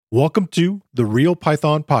Welcome to the Real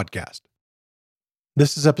Python Podcast.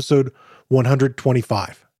 This is episode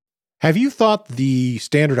 125. Have you thought the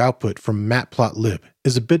standard output from Matplotlib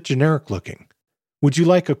is a bit generic looking? Would you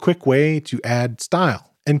like a quick way to add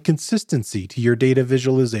style and consistency to your data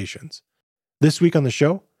visualizations? This week on the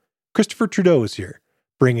show, Christopher Trudeau is here,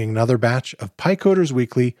 bringing another batch of PyCoders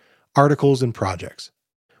Weekly articles and projects.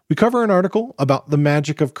 We cover an article about the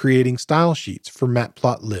magic of creating style sheets for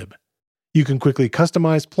Matplotlib. You can quickly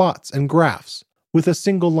customize plots and graphs with a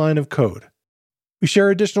single line of code. We share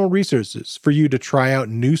additional resources for you to try out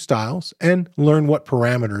new styles and learn what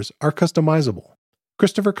parameters are customizable.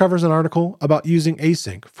 Christopher covers an article about using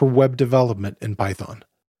Async for web development in Python.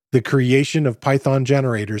 The creation of Python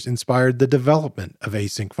generators inspired the development of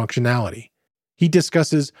async functionality. He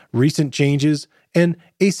discusses recent changes and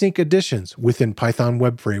async additions within Python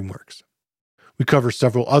web frameworks. We cover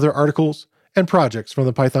several other articles and projects from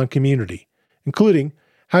the Python community, including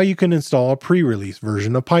how you can install a pre-release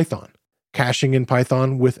version of Python, caching in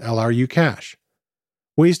Python with LRU cache,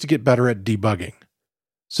 ways to get better at debugging,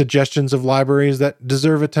 suggestions of libraries that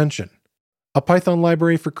deserve attention, a Python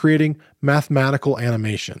library for creating mathematical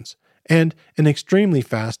animations, and an extremely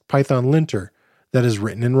fast Python linter that is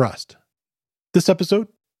written in Rust. This episode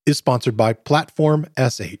is sponsored by Platform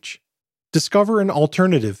SH. Discover an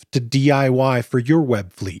alternative to DIY for your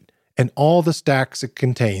web fleet and all the stacks it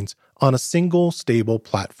contains on a single stable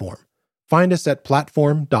platform. Find us at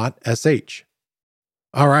platform.sh.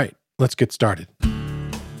 All right, let's get started.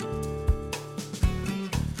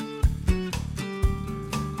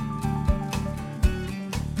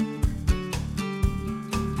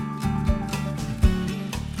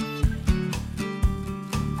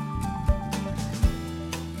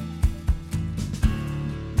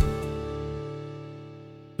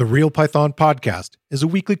 The Real Python Podcast is a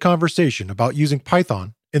weekly conversation about using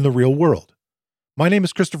Python in the real world. My name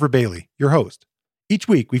is Christopher Bailey, your host. Each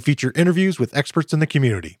week, we feature interviews with experts in the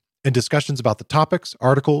community and discussions about the topics,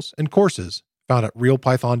 articles, and courses found at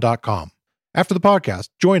realpython.com. After the podcast,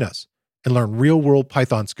 join us and learn real-world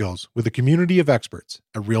Python skills with a community of experts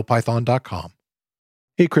at realpython.com.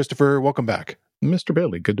 Hey, Christopher, welcome back. Mr.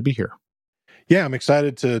 Bailey, good to be here. Yeah, I'm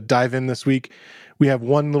excited to dive in this week. We have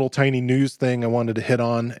one little tiny news thing I wanted to hit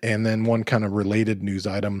on, and then one kind of related news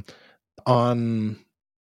item. On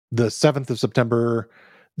the 7th of September,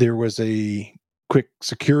 there was a quick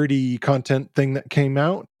security content thing that came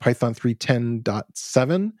out, Python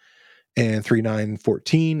 3.10.7 and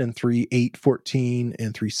 3.9.14 and 3.8.14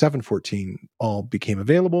 and 3.7.14 all became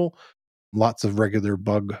available. Lots of regular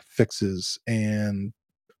bug fixes, and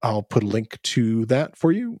I'll put a link to that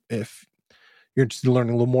for you if you're interested in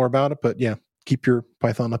learning a little more about it. But yeah, keep your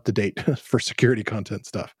Python up to date for security content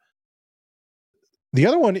stuff. The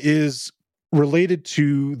other one is related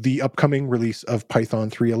to the upcoming release of Python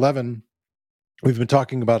 3.11. We've been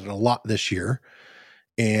talking about it a lot this year,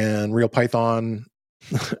 and Real Python,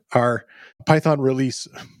 our Python release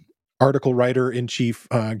article writer-in-chief,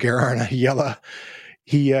 Gerarna Yella,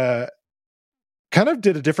 he kind of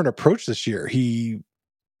did a different approach this year. He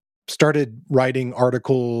started writing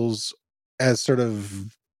articles as sort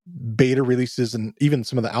of beta releases and even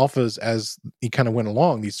some of the alphas as he kind of went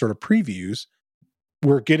along, these sort of previews.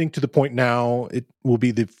 We're getting to the point now, it will be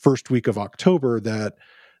the first week of October that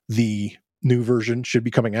the new version should be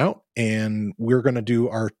coming out, and we're going to do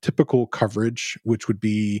our typical coverage, which would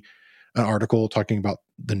be an article talking about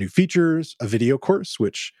the new features, a video course,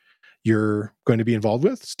 which you're going to be involved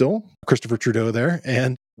with still, Christopher Trudeau there,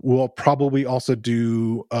 and we'll probably also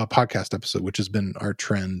do a podcast episode, which has been our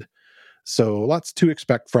trend. So lots to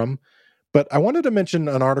expect from. But I wanted to mention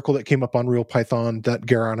an article that came up on Real Python that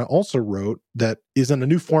Gerarna also wrote that is in a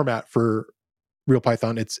new format for Real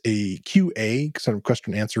Python. It's a QA, sort of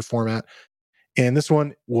question and answer format. And this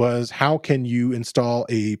one was, how can you install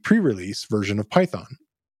a pre-release version of Python?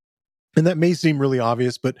 And that may seem really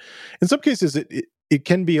obvious, but in some cases it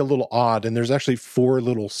can be a little odd. And there's actually 4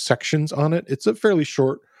 little sections on it. It's a fairly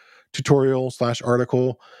short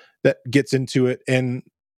tutorial/article that gets into it. And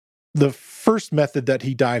the first method that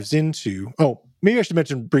he dives into, maybe I should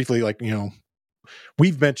mention briefly,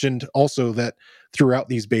 we've mentioned also that throughout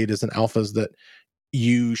these betas and alphas that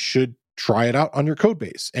you should try it out on your code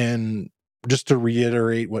base. And just to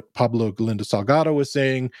reiterate what Pablo Galindo Salgado was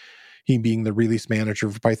saying, he being the release manager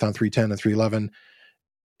for Python 3.10 and 3.11,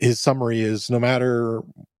 his summary is no matter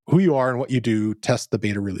who you are and what you do, test the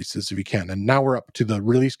beta releases if you can. And now we're up to the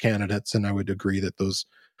release candidates, and I would agree that those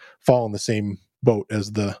fall in the same boat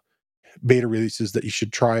as the beta releases that you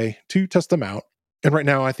should try to test them out. And right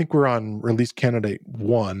now, I think we're on release candidate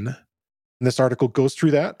 1. And this article goes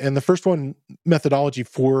through that. And the first one, methodology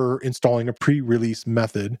for installing a pre-release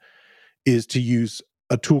method, is to use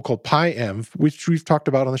a tool called PyEnv, which we've talked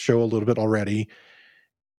about on the show a little bit already.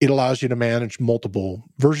 It allows you to manage multiple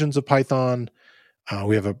versions of Python.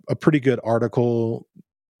 We have a pretty good article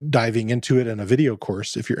diving into it in a video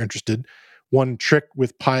course if you're interested. One trick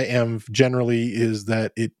with PyEnv generally is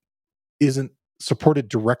that it isn't supported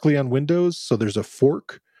directly on Windows, so there's a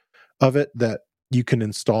fork of it that you can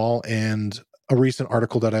install. And a recent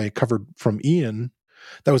article that I covered from Ian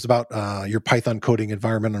that was about your Python coding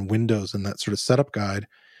environment on Windows, and that sort of setup guide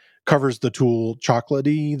covers the tool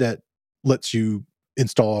Chocolatey that lets you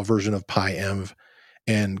install a version of PyEnv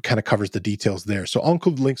and kind of covers the details there. So I'll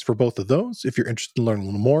include links for both of those if you're interested in learning a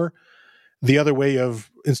little more. The other way of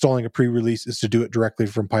installing a pre-release is to do it directly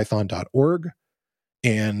from python.org.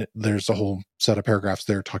 And there's a whole set of paragraphs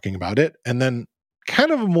there talking about it. And then kind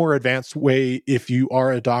of a more advanced way, if you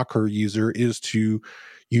are a Docker user, is to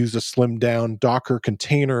use a slimmed down Docker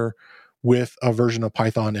container with a version of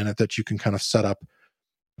Python in it that you can kind of set up,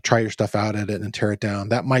 try your stuff out at it and tear it down.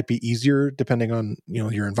 That might be easier depending on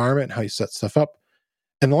your environment, how you set stuff up.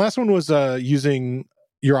 And the last one was using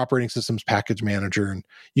your operating system's package manager. And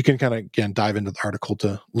you can kind of, again, dive into the article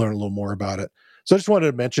to learn a little more about it. So I just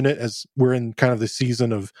wanted to mention it as we're in kind of the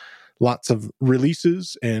season of lots of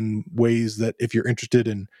releases and ways that if you're interested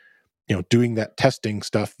in, doing that testing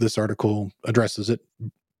stuff, this article addresses it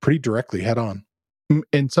pretty directly head on.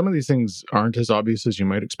 And some of these things aren't as obvious as you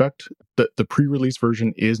might expect. The pre-release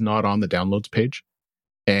version is not on the downloads page.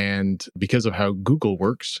 And because of how Google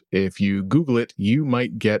works, if you Google it, you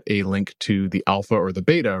might get a link to the alpha or the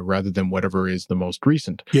beta rather than whatever is the most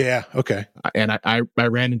recent. Yeah, okay. And I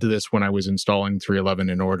ran into this when I was installing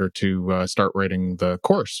 3.11 in order to start writing the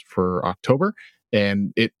course for October.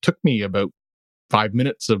 And it took me about 5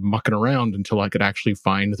 minutes of mucking around until I could actually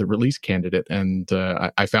find the release candidate. And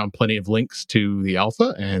I found plenty of links to the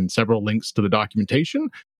alpha and several links to the documentation,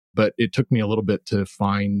 but it took me a little bit to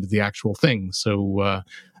find the actual thing. So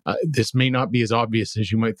this may not be as obvious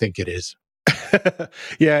as you might think it is.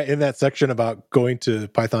 Yeah, in that section about going to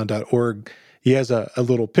python.org, he has a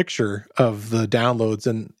little picture of the downloads.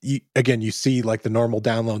 And you see like the normal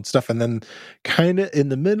download stuff. And then kind of in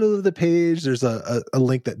the middle of the page, there's a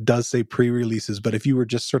link that does say pre-releases. But if you were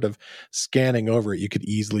just sort of scanning over it, you could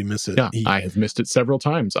easily miss it. Yeah, I have missed it several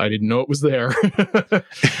times. I didn't know it was there.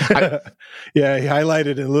 Yeah, he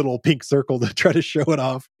highlighted a little pink circle to try to show it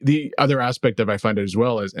off. The other aspect of I find it as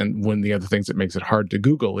well is, and one of the other things that makes it hard to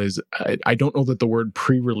Google is I don't know that the word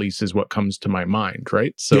pre-release is what comes to my mind,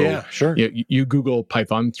 right? So yeah, sure. You Google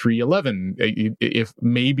Python 3.11.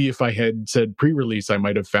 If I had said pre-release, I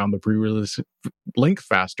might have found the pre-release link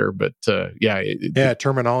faster. But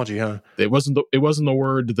terminology, huh? It wasn't the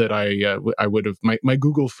word that I would have. My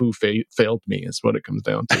Google foo failed me is what it comes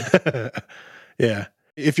down to. Yeah.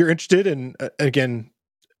 If you're interested, and again,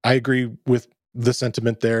 I agree with the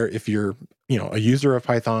sentiment there. If you're, a user of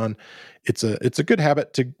Python, it's a good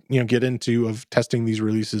habit to, get into of testing these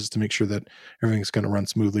releases to make sure that everything's going to run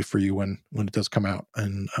smoothly for you when it does come out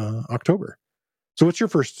in October. So what's your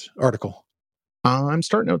first article? I'm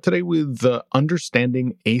starting out today with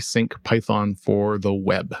Understanding Async Python for the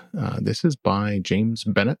Web. This is by James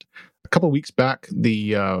Bennett. A couple of weeks back,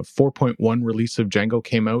 the 4.1 release of Django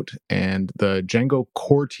came out, and the Django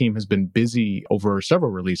core team has been busy over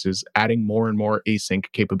several releases, adding more and more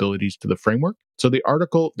async capabilities to the framework. So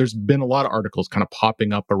there's been a lot of articles kind of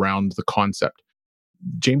popping up around the concept.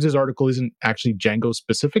 James's article isn't actually Django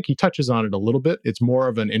specific. He touches on it a little bit. It's more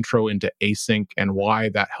of an intro into async and why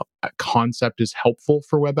that concept is helpful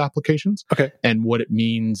for web applications. Okay. And what it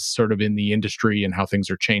means sort of in the industry and how things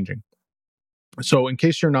are changing. So in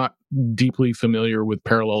case you're not deeply familiar with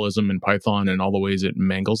parallelism in Python and all the ways it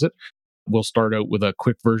mangles it, we'll start out with a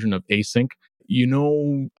quick version of async.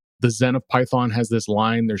 The Zen of Python has this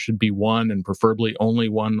line, there should be one and preferably only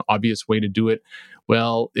one obvious way to do it.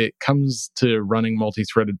 Well, it comes to running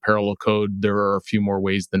multi-threaded parallel code. There are a few more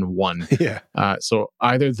ways than one. Yeah. So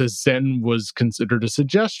either the Zen was considered a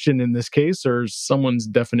suggestion in this case, or someone's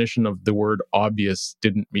definition of the word obvious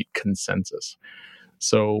didn't meet consensus.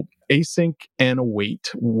 So async and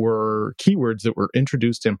await were keywords that were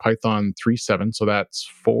introduced in Python 3.7. So that's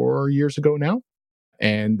 4 years ago now.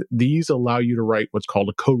 And these allow you to write what's called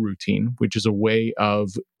a coroutine, which is a way of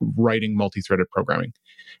writing multi-threaded programming.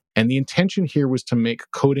 And the intention here was to make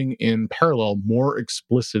coding in parallel more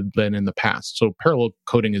explicit than in the past. So parallel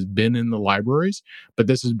coding has been in the libraries, but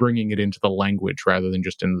this is bringing it into the language rather than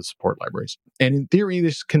just into the support libraries. And in theory,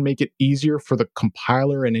 this can make it easier for the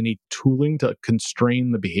compiler and any tooling to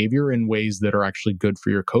constrain the behavior in ways that are actually good for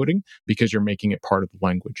your coding because you're making it part of the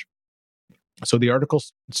language. So the article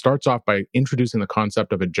starts off by introducing the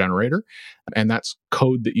concept of a generator, and that's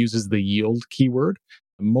code that uses the yield keyword.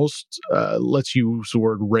 Most, let's use the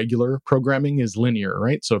word regular programming is linear,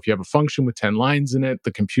 right? So if you have a function with 10 lines in it,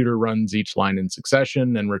 the computer runs each line in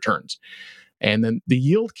succession and returns. And then the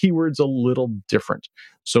yield keyword's a little different.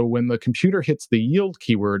 So when the computer hits the yield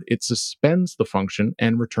keyword, it suspends the function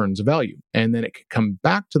and returns a value. And then it can come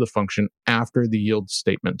back to the function after the yield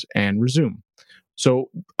statement and resume.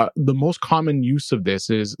 So the most common use of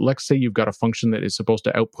this is, let's say you've got a function that is supposed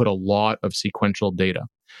to output a lot of sequential data.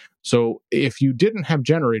 So if you didn't have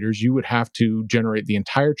generators, you would have to generate the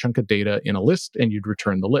entire chunk of data in a list and you'd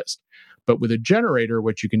return the list. But with a generator,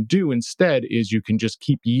 what you can do instead is you can just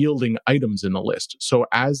keep yielding items in the list. So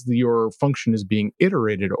as your function is being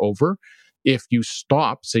iterated over, if you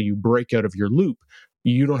stop, say you break out of your loop,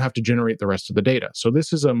 you don't have to generate the rest of the data. So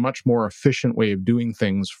this is a much more efficient way of doing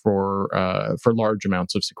things for large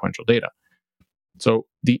amounts of sequential data. So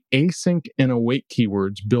the async and await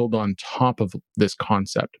keywords build on top of this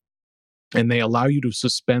concept, and they allow you to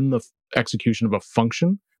suspend the execution of a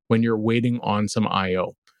function when you're waiting on some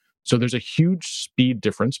I/O. So there's a huge speed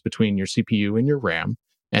difference between your CPU and your RAM.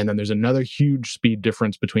 And then there's another huge speed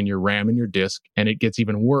difference between your RAM and your disk. And it gets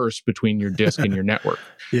even worse between your disk and your network.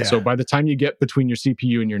 Yeah. So by the time you get between your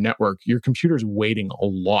CPU and your network, your computer's waiting a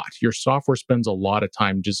lot. Your software spends a lot of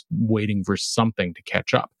time just waiting for something to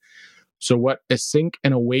catch up. So what async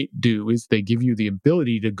and await do is they give you the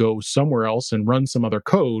ability to go somewhere else and run some other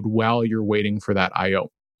code while you're waiting for that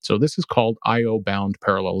I/O. So this is called I/O bound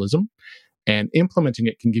parallelism. And implementing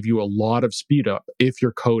it can give you a lot of speed up if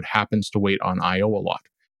your code happens to wait on I/O a lot.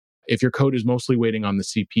 If your code is mostly waiting on the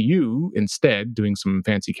CPU instead, doing some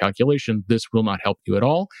fancy calculation, this will not help you at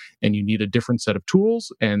all. And you need a different set of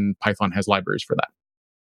tools, and Python has libraries for that.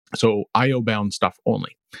 So I/O bound stuff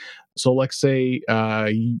only. So let's say,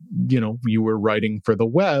 you were writing for the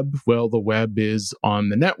web. Well, the web is on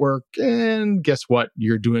the network. And guess what?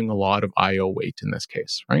 You're doing a lot of I/O wait in this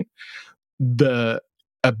case, right? The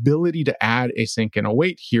ability to add async and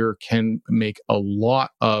await here can make a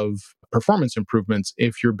lot of performance improvements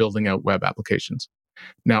if you're building out web applications.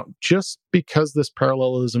 Now, just because this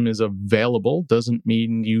parallelism is available doesn't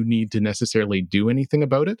mean you need to necessarily do anything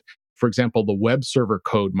about it. For example, the web server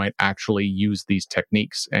code might actually use these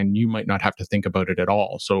techniques and you might not have to think about it at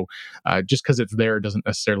all. So just because it's there doesn't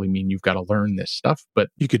necessarily mean you've got to learn this stuff. But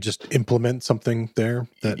you could just implement something there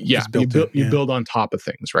that is built in. You build on top of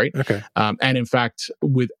things, right? Okay. And in fact,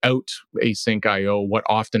 without async I/O, what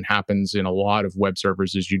often happens in a lot of web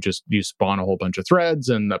servers is you spawn a whole bunch of threads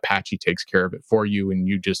and Apache takes care of it for you, and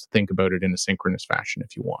you just think about it in a synchronous fashion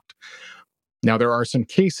if you want. Now, there are some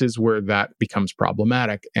cases where that becomes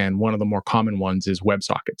problematic, and one of the more common ones is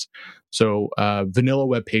WebSockets. So vanilla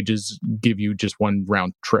web pages give you just one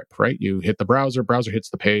round trip, right? You hit the browser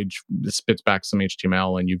hits the page, it spits back some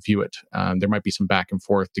HTML, and you view it. There might be some back and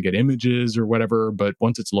forth to get images or whatever, but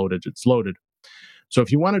once it's loaded, it's loaded. So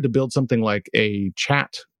if you wanted to build something like a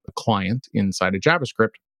chat client inside of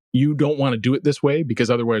JavaScript, you don't want to do it this way because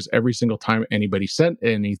otherwise every single time anybody sent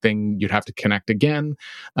anything, you'd have to connect again.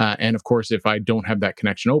 And of course, if I don't have that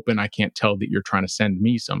connection open, I can't tell that you're trying to send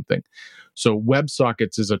me something. So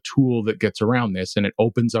WebSockets is a tool that gets around this, and it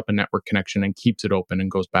opens up a network connection and keeps it open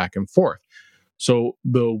and goes back and forth. So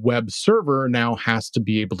the web server now has to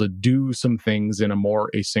be able to do some things in a more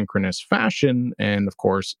asynchronous fashion. And of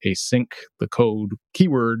course, async, the code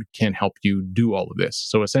keyword, can help you do all of this.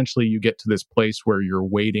 So essentially, you get to this place where you're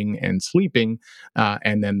waiting and sleeping,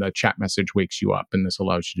 and then the chat message wakes you up, and this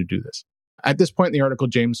allows you to do this. At this point in the article,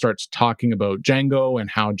 James starts talking about Django and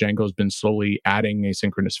how Django's been slowly adding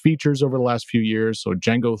asynchronous features over the last few years. So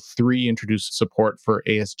Django 3 introduced support for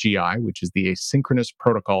ASGI, which is the asynchronous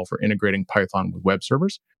protocol for integrating Python with web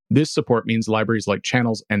servers. This support means libraries like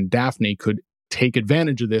Channels and Daphne could take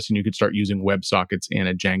advantage of this, and you could start using WebSockets in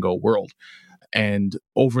a Django world. And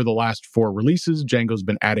over the last 4 releases, Django's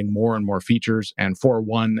been adding more and more features, and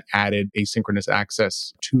 4.1 added asynchronous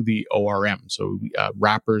access to the ORM, so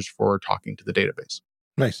wrappers for talking to the database.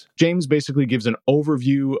 Nice. James basically gives an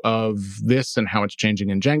overview of this and how it's changing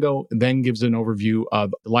in Django, then gives an overview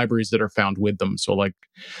of libraries that are found with them. So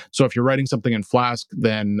if you're writing something in Flask,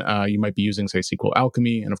 then you might be using, say, SQL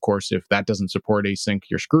Alchemy. And of course, if that doesn't support async,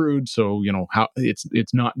 you're screwed. So, how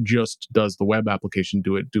it's not just does the web application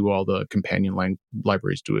do it, do all the companion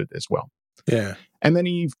libraries do it as well. Yeah. And then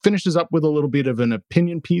he finishes up with a little bit of an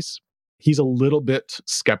opinion piece. He's a little bit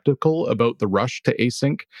skeptical about the rush to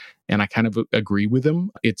async, and I kind of agree with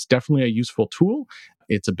him. It's definitely a useful tool.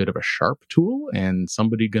 it's a bit of a sharp tool, and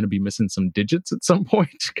somebody going to be missing some digits at some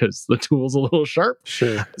point because the tool's a little sharp.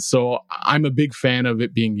 Sure. So I'm a big fan of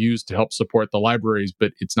it being used to help support the libraries,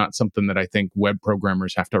 but it's not something that I think web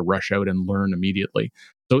programmers have to rush out and learn immediately.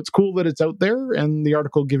 So it's cool that it's out there, and the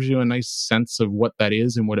article gives you a nice sense of what that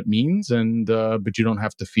is and what it means. And but you don't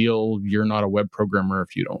have to feel you're not a web programmer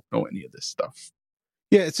if you don't know any of this stuff.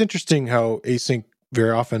 Yeah, it's interesting how async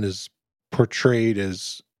very often is portrayed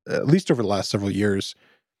as, at least over the last several years,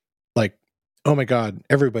 like, oh my God,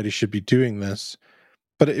 everybody should be doing this.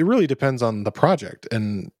 But it really depends on the project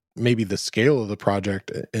and maybe the scale of the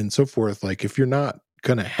project and so forth. Like, if you're not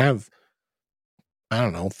going to have, I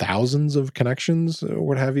don't know, thousands of connections or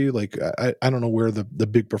what have you, like, I don't know where the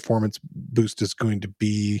big performance boost is going to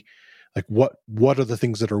be. Like, what are the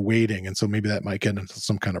things that are waiting? And so maybe that might get into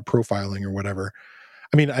some kind of profiling or whatever.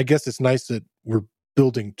 I mean, I guess it's nice that we're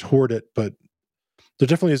building toward it, but there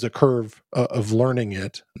definitely is a curve of learning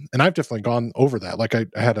it. And I've definitely gone over that. Like, I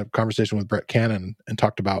had a conversation with Brett Cannon and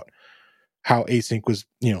talked about how async was,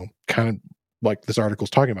 kind of like this article's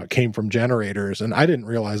talking about, came from generators. And I didn't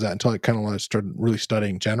realize that until I kind of started really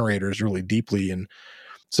studying generators really deeply and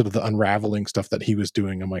sort of the unraveling stuff that he was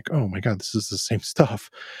doing. I'm like, oh my God, this is the same stuff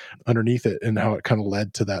underneath it, and how it kind of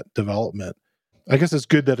led to that development. I guess it's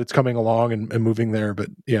good that it's coming along and moving there, but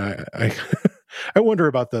yeah, I I wonder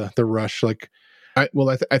about the rush. Like, I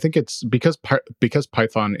think it's because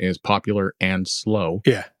Python is popular and slow.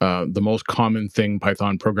 yeah, the most common thing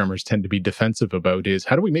Python programmers tend to be defensive about is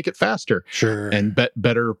how do we make it faster? sure, And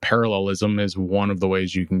better parallelism is one of the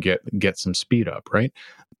ways you can get some speed up, right?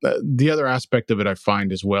 The other aspect of it I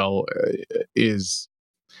find as well is,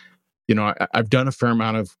 I've done a fair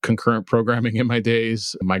amount of concurrent programming in my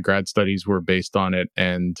days. My grad studies were based on it.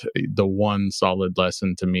 And the one solid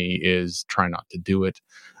lesson to me is try not to do it.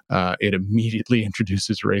 It immediately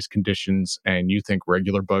introduces race conditions, and you think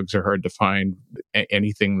regular bugs are hard to find.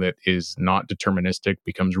 Anything that is not deterministic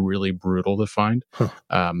becomes really brutal to find.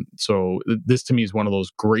 huh. So this to me is one of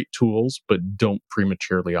those great tools, but don't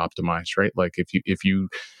prematurely optimize, right? Like if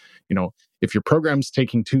your program's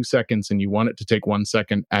taking 2 seconds and you want it to take 1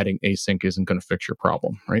 second, adding async isn't going to fix your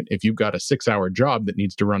problem, right? If you've got a 6-hour job that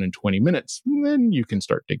needs to run in 20 minutes, then you can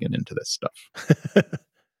start digging into this stuff.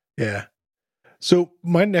 Yeah. So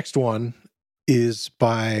my next one is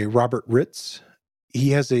by Robert Ritz. He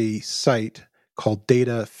has a site called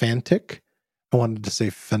Data Fantic. I wanted to say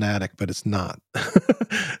fanatic, but it's not.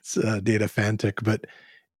 It's Data Fantic, but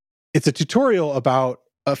it's a tutorial about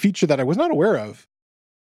a feature that I was not aware of.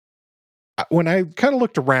 When I kind of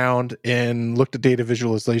looked around and looked at data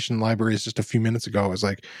visualization libraries just a few minutes ago, I was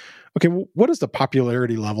like, okay, well, what is the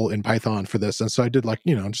popularity level in Python for this? And so I did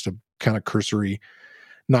just a kind of cursory,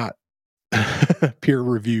 not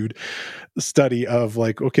peer-reviewed study of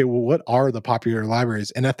like, okay, well, what are the popular libraries?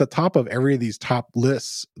 And at the top of every of these top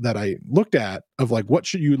lists that I looked at of like, what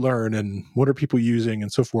should you learn and what are people using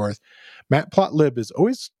and so forth, Matplotlib is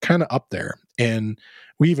always kind of up there. And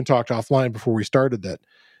we even talked offline before we started that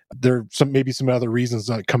there are maybe some other reasons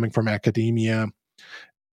like coming from academia.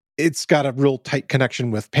 It's got a real tight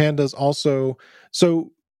connection with pandas also.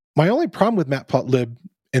 So my only problem with Matplotlib,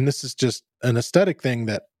 and this is just an aesthetic thing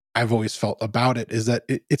that I've always felt about it, is that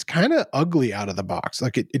it's kind of ugly out of the box.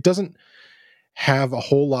 Like it doesn't have a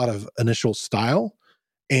whole lot of initial style.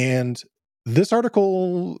 And this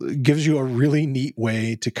article gives you a really neat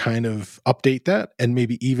way to kind of update that and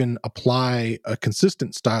maybe even apply a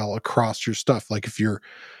consistent style across your stuff. Like if you're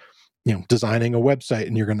designing a website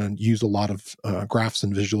and you're going to use a lot of graphs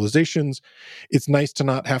and visualizations, it's nice to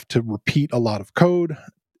not have to repeat a lot of code.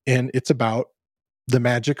 And it's about the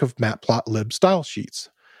magic of Matplotlib style sheets.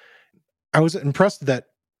 I was impressed that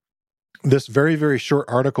this very, very short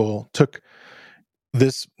article took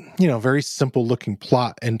this, very simple looking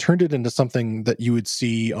plot and turned it into something that you would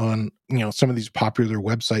see on, some of these popular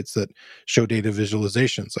websites that show data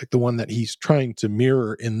visualizations. Like the one that he's trying to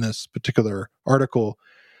mirror in this particular article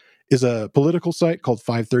is a political site called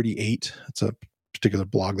 538. It's a particular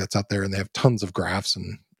blog that's out there, and they have tons of graphs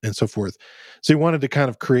and so forth. So he wanted to kind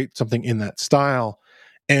of create something in that style.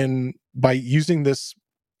 And by using this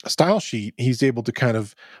style sheet, he's able to kind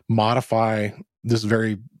of modify this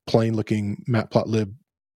very plain looking Matplotlib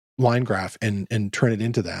line graph and turn it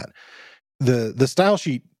into that. The style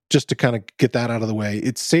sheet, just to kind of get that out of the way,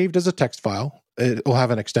 it's saved as a text file. It will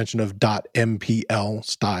have an extension of .mpl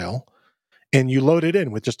style. And you load it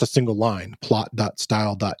in with just a single line,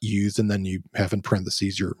 plot.style.use, and then you have in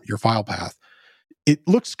parentheses your file path. It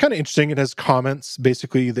looks kind of interesting. It has comments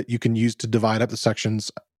basically that you can use to divide up the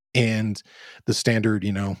sections and the standard,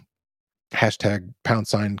 hashtag #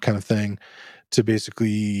 kind of thing to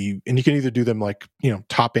basically, and you can either do them like,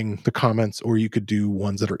 topping the comments, or you could do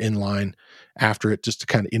ones that are in line after it just to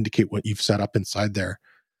kind of indicate what you've set up inside there.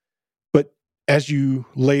 But as you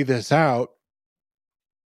lay this out,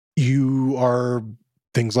 you are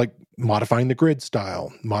things like modifying the grid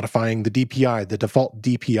style, modifying the DPI, the default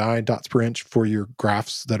DPI dots per inch for your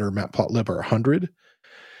graphs that are Matplotlib are 100.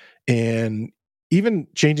 And even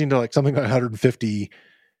changing to like something like 150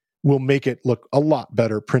 will make it look a lot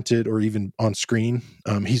better printed or even on screen.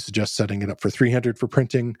 He suggests setting it up for 300 for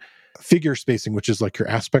printing. Figure spacing, which is like your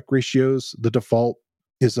aspect ratios, the default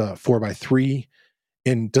is a 4:3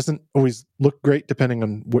 and doesn't always look great depending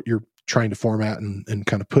on what you're trying to format and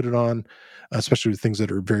kind of put it on, especially with things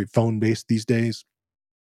that are very phone based these days.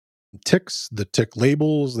 Ticks, the tick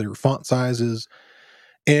labels, their font sizes.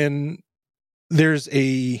 And there's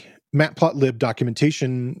a Matplotlib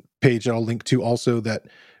documentation page that I'll link to also that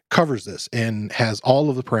covers this and has all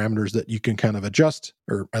of the parameters that you can kind of adjust,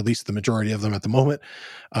 or at least the majority of them at the moment,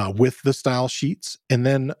 with the style sheets. And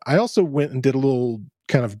then I also went and did a little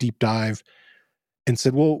kind of deep dive and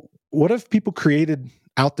said, well, what have people created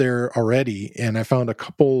out there already? And I found a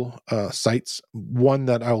couple sites, one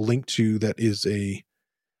that I'll link to that is a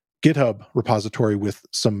GitHub repository with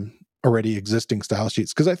some already existing style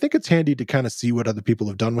sheets, because I think it's handy to kind of see what other people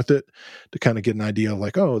have done with it, to kind of get an idea of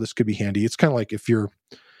like, oh, this could be handy. It's kind of like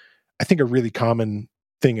I think a really common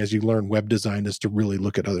thing as you learn web design is to really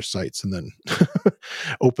look at other sites and then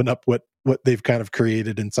open up what they've kind of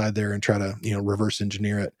created inside there and try to, reverse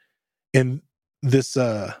engineer it. And this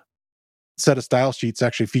set of style sheets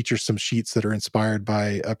actually features some sheets that are inspired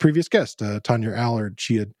by a previous guest, Tanya Allard.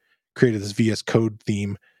 She had created this VS Code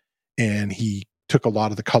theme, and he took a lot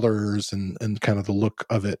of the colors and kind of the look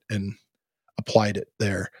of it and applied it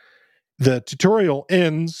there. The tutorial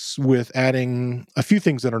ends with adding a few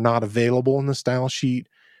things that are not available in the style sheet,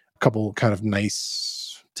 a couple kind of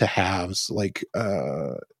nice to haves, like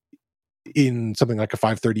in something like a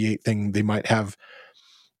 538 thing, they might have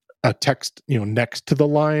a text, next to the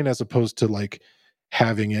line, as opposed to like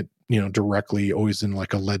having it, directly always in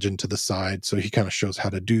like a legend to the side. So he kind of shows how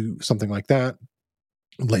to do something like that,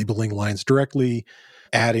 labeling lines directly,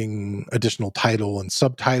 adding additional title and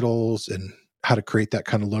subtitles, and how to create that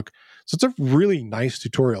kind of look. So it's a really nice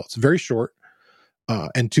tutorial. It's very short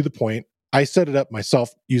and to the point. I set it up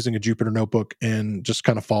myself using a Jupyter notebook and just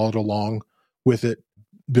kind of followed along with it,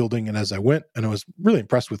 building it as I went. And I was really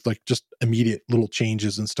impressed with like just immediate little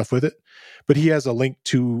changes and stuff with it. But he has a link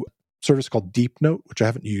to a service called Deep Note, which I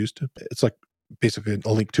haven't used. It's like basically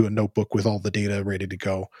a link to a notebook with all the data ready to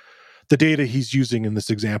go. The data he's using in this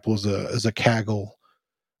example is a Kaggle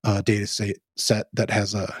data set that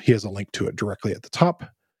he has a link to it directly at the top.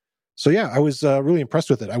 So yeah, I was really impressed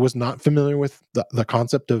with it. I was not familiar with the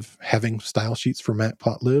concept of having style sheets for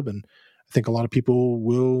Matplotlib, and I think a lot of people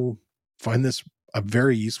will find this a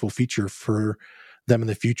very useful feature for them in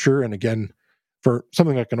the future. And again, for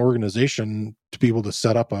something like an organization to be able to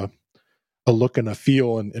set up a look and a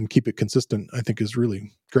feel and keep it consistent, I think is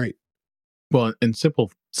really great. Well, and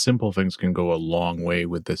simple things can go a long way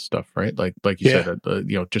with this stuff, right? Like you said,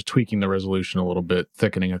 just tweaking the resolution a little bit,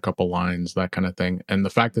 thickening a couple lines, that kind of thing. And the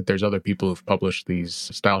fact that there's other people who've published these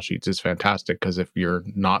style sheets is fantastic, because if you're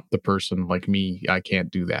not the person like me, I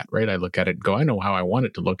can't do that, right? I look at it and go, I know how I want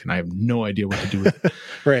it to look, and I have no idea what to do with it.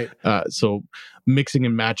 Right. So mixing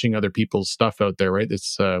and matching other people's stuff out there, right?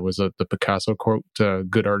 This was the Picasso quote: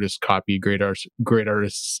 "Good artists copy, great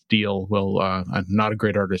artists steal." Well, I'm not a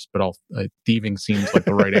great artist, but thieving seems like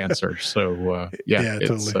the right answer. So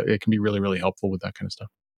totally. It can be really, really helpful with that kind of stuff.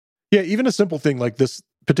 Yeah, even a simple thing like this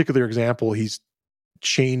particular example, he's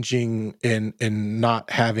changing and not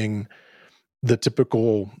having the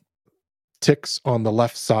typical ticks on the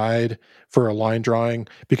left side for a line drawing,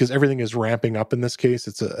 because everything is ramping up in this case.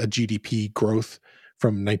 It's a GDP growth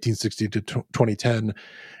from 1960 to 2010.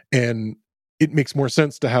 And it makes more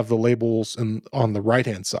sense to have the labels on the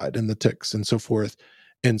right-hand side and the ticks and so forth.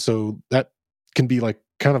 And so that can be like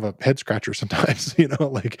kind of a head scratcher sometimes,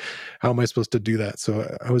 like how am I supposed to do that?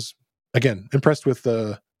 So I was, again, impressed with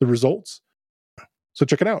the results. So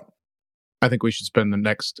check it out. I think we should spend the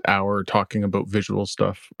next hour talking about visual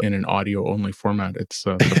stuff in an audio only format. It's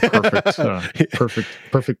the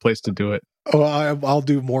perfect place to do it. Oh, I'll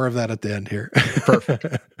do more of that at the end here. Perfect.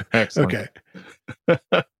 Excellent.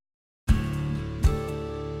 Okay.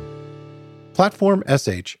 Platform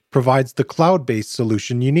SH provides the cloud-based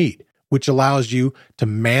solution you need, which allows you to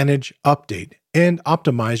manage, update, and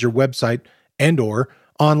optimize your website and/or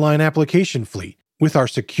online application fleet with our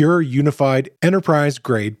secure, unified,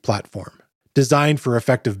 enterprise-grade platform. Designed for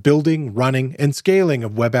effective building, running, and scaling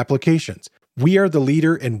of web applications, We are the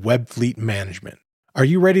leader in web fleet management. Are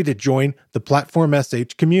you ready to join the Platform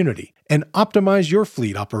SH community and optimize your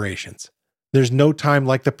fleet operations? There's no time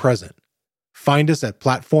like the present. Find us at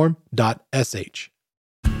platform.sh.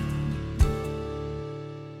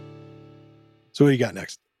 So what do you got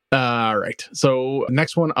next? All right. So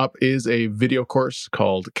next one up is a video course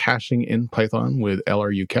called Caching in Python with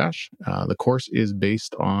LRU Cache. The course is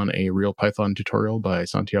based on a real Python tutorial by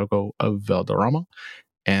Santiago of Valderrama.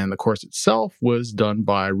 And the course itself was done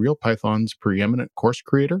by Real Python's preeminent course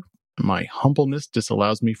creator. My humbleness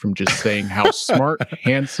disallows me from just saying how smart,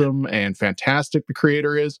 handsome, and fantastic the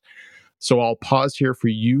creator is. So I'll pause here for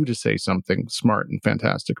you to say something smart and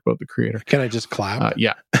fantastic about the creator. Can I just clap?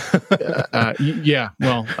 Yeah. Yeah.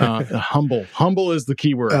 Well, humble. Humble is the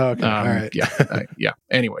key word. Okay. All right. Yeah.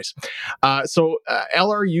 Anyways. So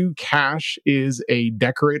LRU Cache is a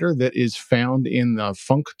decorator that is found in the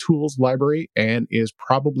Func Tools library and is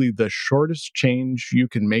probably the shortest change you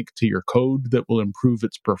can make to your code that will improve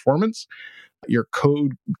its performance. Your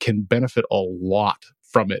code can benefit a lot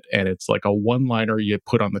from it, and it's like a one-liner you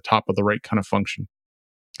put on the top of the right kind of function.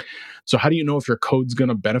 So how do you know if your code's going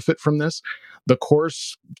to benefit from this? The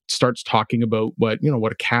course starts talking about what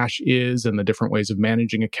a cache is and the different ways of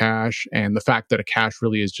managing a cache, and the fact that a cache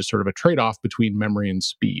really is just sort of a trade-off between memory and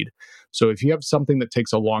speed. So if you have something that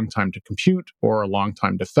takes a long time to compute or a long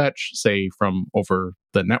time to fetch, say from over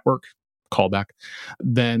the network, callback,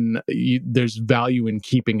 then there's value in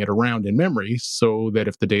keeping it around in memory so that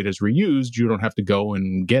if the data is reused, you don't have to go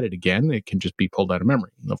and get it again. It can just be pulled out of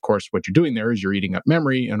memory. And of course, what you're doing there is you're eating up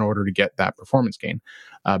memory in order to get that performance gain.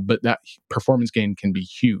 But that performance gain can be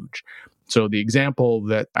huge. So the example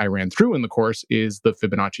that I ran through in the course is the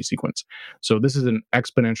Fibonacci sequence. So this is an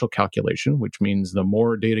exponential calculation, which means the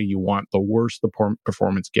more data you want, the worse the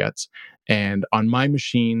performance gets. And on my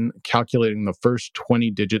machine, calculating the first 20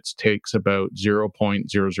 digits takes about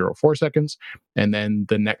 0.004 seconds. And then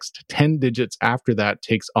the next 10 digits after that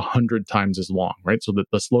takes 100 times as long, right? So that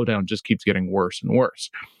the slowdown just keeps getting worse and worse.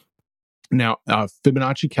 Now,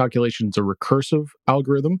 Fibonacci calculation is a recursive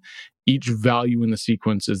algorithm. Each value in the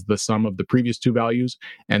sequence is the sum of the previous two values.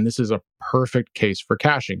 And this is a perfect case for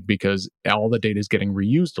caching because all the data is getting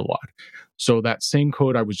reused a lot. So that same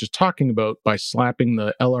code I was just talking about, by slapping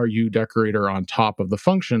the LRU decorator on top of the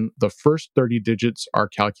function, the first 30 digits are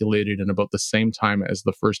calculated in about the same time as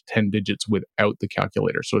the first 10 digits without the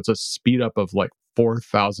calculator. So it's a speed up of like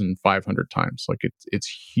 4,500 times. Like it's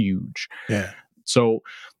huge. Yeah. So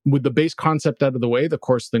with the base concept out of the way, the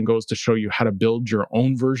course then goes to show you how to build your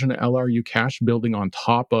own version of LRU Cache, building on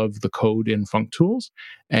top of the code in Func Tools.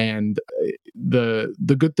 And the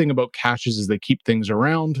good thing about caches is they keep things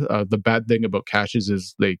around. The bad thing about caches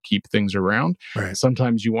is they keep things around. Right.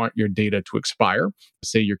 Sometimes you want your data to expire.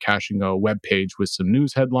 Say you're caching a web page with some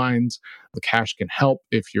news headlines. The cache can help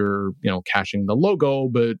if you're, caching the logo,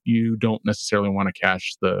 but you don't necessarily want to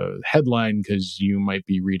cache the headline because you might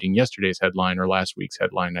be reading yesterday's headline or last week's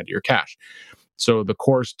headline out of your cache. So the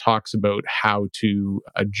course talks about how to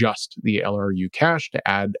adjust the LRU cache to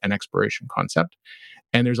add an expiration concept.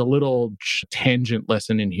 And there's a little tangent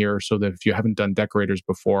lesson in here so that if you haven't done decorators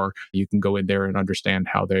before, you can go in there and understand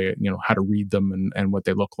how they, how to read them and what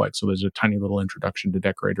they look like. So there's a tiny little introduction to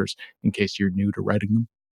decorators in case you're new to writing them.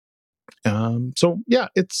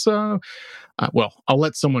 It's well, I'll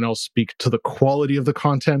let someone else speak to the quality of the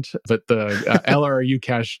content, but the LRU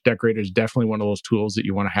Cache decorator is definitely one of those tools that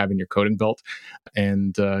you want to have in your coding belt.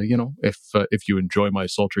 And if you enjoy my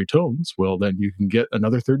sultry tones, well, then you can get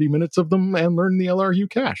another 30 minutes of them and learn the LRU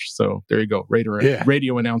Cache. So there you go,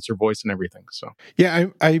 radio announcer voice and everything. So yeah,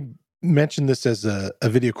 I mentioned this as a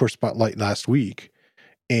video course spotlight last week,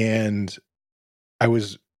 and I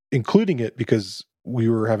was including it because we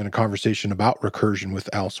were having a conversation about recursion with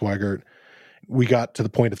Al Swigert. We got to the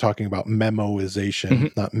point of talking about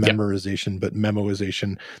memoization, not memorization, but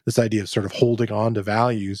memoization, this idea of sort of holding on to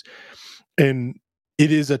values. And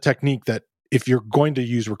it is a technique that, if you're going to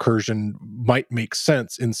use recursion, might make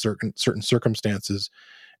sense in certain circumstances.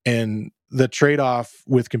 And the trade-off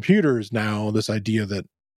with computers now, this idea that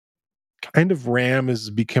kind of RAM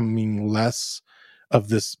is becoming less of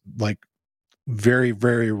this like very,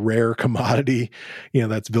 very rare commodity,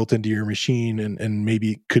 that's built into your machine and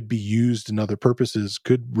maybe could be used in other purposes,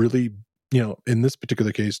 could really, in this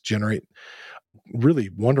particular case, generate really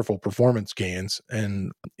wonderful performance gains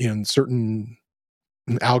and in certain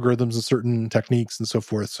algorithms and certain techniques and so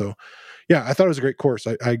forth. So yeah, I thought it was a great course.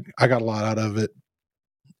 I got a lot out of it.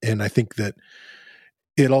 And I think that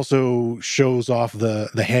it also shows off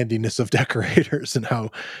the handiness of decorators and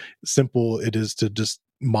how simple it is to just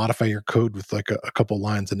modify your code with like a couple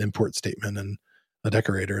lines, an import statement and a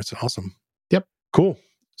decorator. It's awesome. Yep. Cool.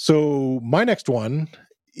 So my next one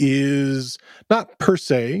is not per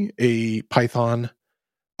se a Python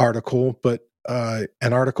article, but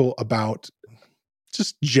an article about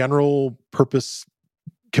just general purpose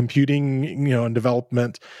computing, and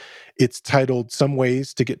development. It's titled "Some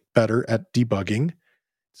Ways to Get Better at Debugging."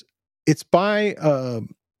 It's by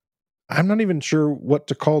I'm not even sure what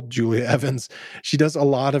to call Julia Evans. She does a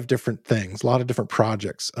lot of different things, a lot of different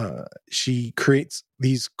projects. She creates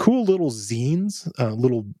these cool little zines,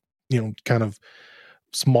 little, kind of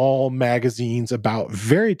small magazines about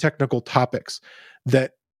very technical topics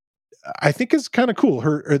that I think is kind of cool.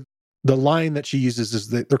 The line that she uses is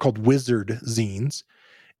that they're called wizard zines,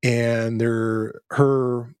 and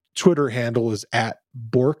her Twitter handle is at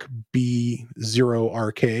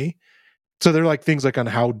BorkB0RK. So they're like things like on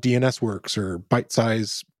how DNS works, or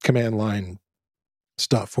bite-size command line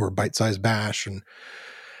stuff, or bite-size bash, and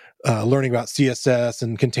learning about CSS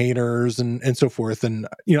and containers and so forth. And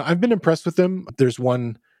I've been impressed with them. There's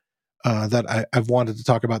one that I've wanted to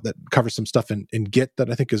talk about that covers some stuff in Git that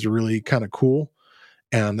I think is really kind of cool,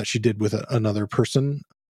 and that she did with another person.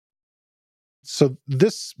 So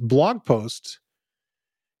this blog post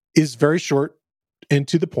is very short and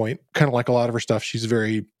to the point, kind of like a lot of her stuff. She's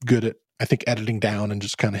very good at, I think, editing down and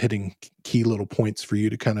just kind of hitting key little points for you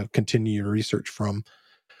to kind of continue your research from.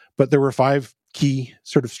 But there were 5 key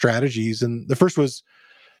sort of strategies. And the first was,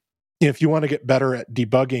 if you want to get better at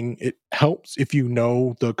debugging, it helps if you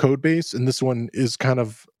know the code base. And this one is kind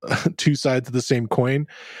of 2 sides of the same coin.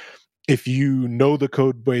 If you know the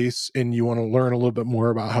code base and you want to learn a little bit more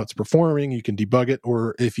about how it's performing, you can debug it.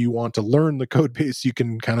 Or if you want to learn the code base, you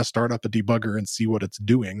can kind of start up a debugger and see what it's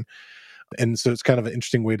doing. And so it's kind of an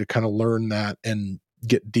interesting way to kind of learn that and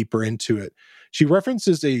get deeper into it. She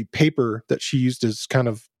references a paper that she used as kind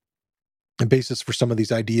of a basis for some of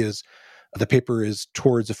these ideas. The paper is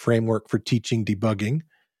Towards a Framework for Teaching Debugging.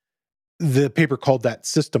 The paper called that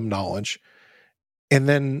System Knowledge. And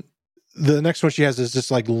then the next one she has is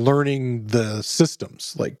just like learning the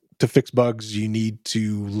systems. Like, to fix bugs, you need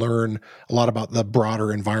to learn a lot about the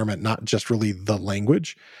broader environment, not just really the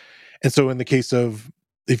language. And so in the case of,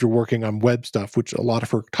 if you're working on web stuff, which a lot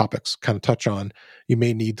of her topics kind of touch on, you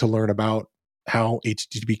may need to learn about how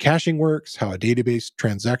HTTP caching works, how a database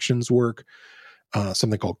transactions work,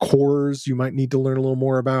 something called cores you might need to learn a little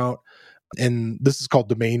more about. And this is called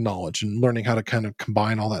domain knowledge, and learning how to kind of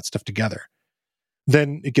combine all that stuff together.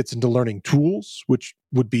 Then it gets into learning tools, which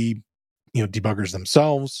would be, debuggers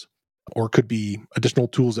themselves, or could be additional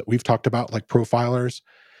tools that we've talked about, like profilers,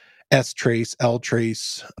 strace,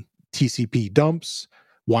 ltrace, TCP dumps,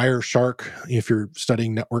 Wireshark, if you're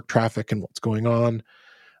studying network traffic and what's going on.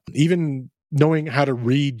 Even knowing how to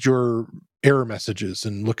read your error messages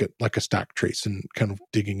and look at like a stack trace and kind of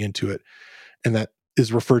digging into it. And that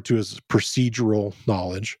is referred to as procedural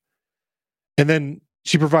knowledge. And then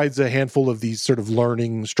she provides a handful of these sort of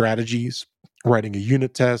learning strategies: writing a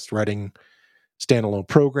unit test, writing standalone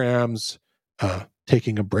programs,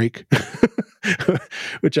 taking a break,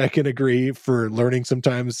 which I can agree, for learning.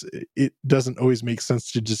 Sometimes it doesn't always make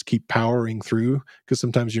sense to just keep powering through, because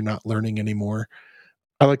sometimes you're not learning anymore.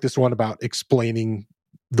 I like this one about explaining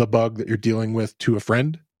the bug that you're dealing with to a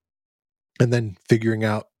friend, and then figuring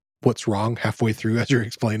out what's wrong halfway through as you're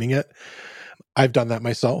explaining it. I've done that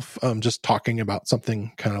myself. Just talking about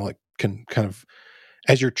something can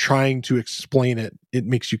as you're trying to explain it, it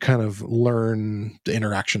makes you kind of learn the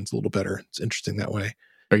interactions a little better. It's interesting that way.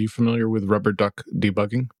 Are you familiar with rubber duck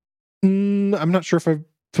debugging? I'm not sure if I'm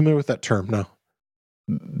familiar with that term, no.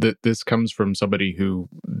 This comes from somebody who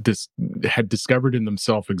had discovered in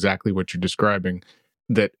themselves exactly what you're describing,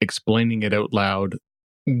 that explaining it out loud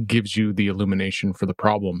gives you the illumination for the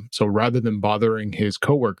problem. So rather than bothering his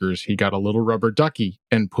coworkers, he got a little rubber ducky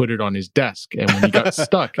and put it on his desk. And when he got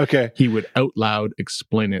stuck, he would out loud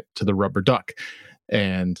explain it to the rubber duck,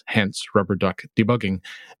 and hence rubber duck debugging.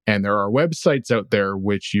 And there are websites out there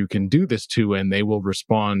which you can do this to, and they will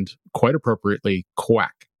respond quite appropriately,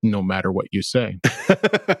 quack, no matter what you say.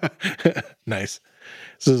 Nice.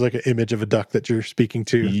 So there's like an image of a duck that you're speaking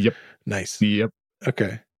to. Yep. Nice. Yep.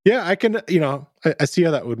 Okay. Yeah, I can, I see how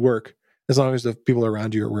that would work, as long as the people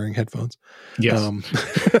around you are wearing headphones. Yes.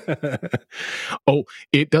 Oh,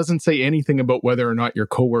 it doesn't say anything about whether or not your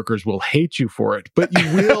coworkers will hate you for it, but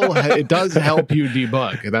you will. It does help you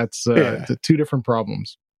debug. That's 2 different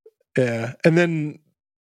problems. Yeah. And then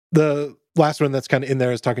the last one that's kind of in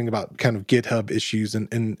there is talking about kind of GitHub issues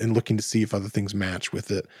and looking to see if other things match with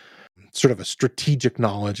it. Sort of a strategic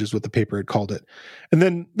knowledge is what the paper had called it. And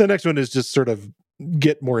then the next one is just sort of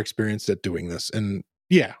get more experienced at doing this. And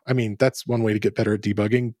yeah, I mean, that's one way to get better at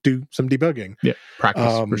debugging. Do some debugging. Yeah,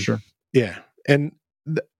 practice for sure. Yeah. And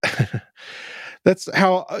that's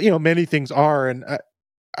how, many things are. And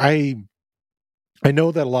I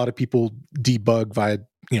know that a lot of people debug via,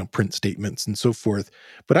 print statements and so forth.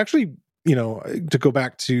 But actually, to go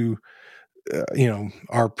back to,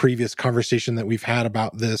 our previous conversation that we've had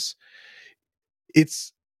about this,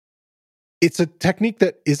 it's a technique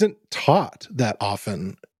that isn't taught that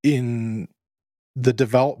often in the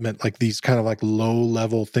development, like these kind of like low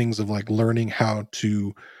level things of like learning how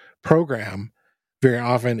to program. Very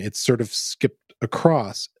often it's sort of skipped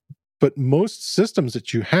across. But most systems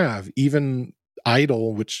that you have, even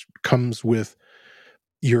idle, which comes with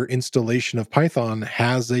your installation of Python,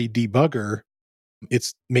 has a debugger.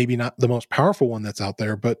 It's maybe not the most powerful one that's out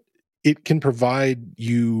there, but it can provide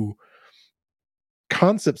you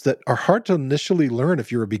concepts that are hard to initially learn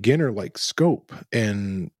if you're a beginner, like scope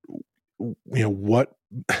and what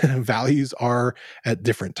values are at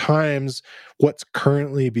different times, what's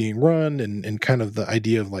currently being run, and kind of the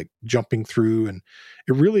idea of like jumping through. And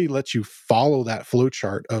it really lets you follow that flow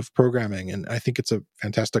chart of programming. And I think it's a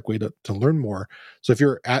fantastic way to learn more. So if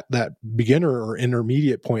you're at that beginner or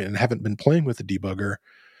intermediate point and haven't been playing with a debugger,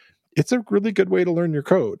 it's a really good way to learn your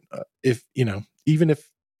code. If even if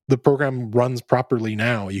the program runs properly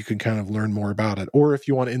now, you can kind of learn more about it. Or if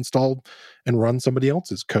you want to install and run somebody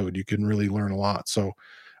else's code, you can really learn a lot. So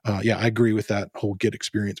yeah, I agree with that whole get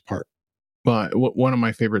experience part. Well, one of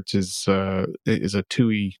my favorites is a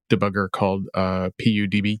TUI debugger called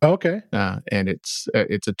PUDB. Okay. And it's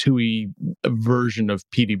a TUI version of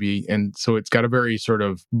PDB, and so it's got a very sort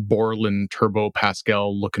of Borland Turbo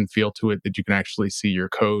Pascal look and feel to it that you can actually see your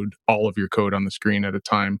code, all of your code on the screen at a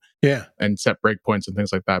time. Yeah. And set breakpoints and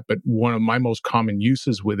things like that. But one of my most common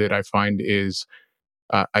uses with it, I find, is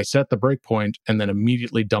I set the breakpoint and then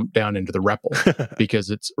immediately dump down into the REPL because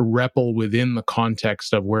it's REPL within the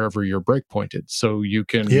context of wherever you're breakpointed. So you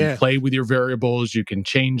can play with your variables, you can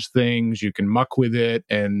change things, you can muck with it.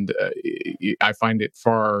 And I find it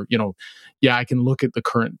far, I can look at the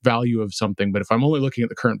current value of something, but if I'm only looking at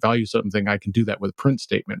the current value of something, I can do that with a print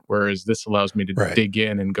statement. Whereas this allows me to dig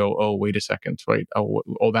in and go, oh, wait a second, right? Oh,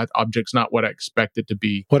 that object's not what I expect it to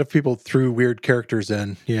be. What if people threw weird characters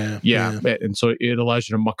in? Yeah. And so it allows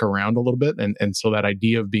you to muck around a little bit. And so that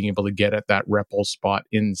idea of being able to get at that REPL spot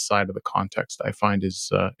inside of the context, I find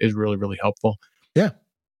is really, really helpful. Yeah.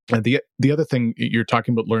 And the other thing, you're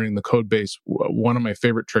talking about learning the code base. One of my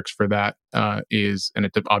favorite tricks for that is, and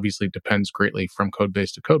it obviously depends greatly from code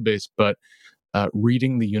base to code base, but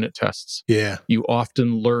reading the unit tests. Yeah. You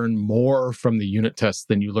often learn more from the unit tests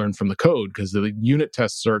than you learn from the code, because the unit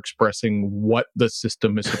tests are expressing what the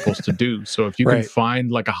system is supposed to do. So if you can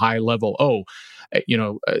find like a high level,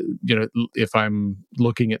 if I'm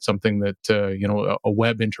looking at something that, a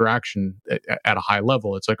web interaction at a high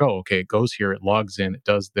level, it's like, oh, okay, it goes here, it logs in, it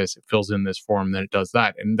does this, it fills in this form, then it does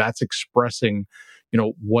that. And that's expressing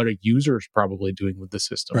what a user is probably doing with the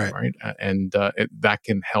system, right? And that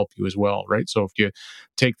can help you as well, right? So if you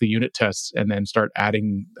take the unit tests and then start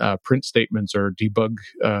adding print statements or debug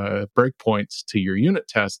breakpoints to your unit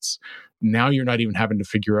tests, now you're not even having to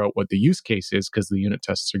figure out what the use case is, because the unit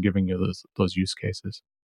tests are giving you those use cases.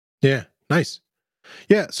 Yeah, nice.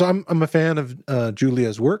 Yeah, so I'm a fan of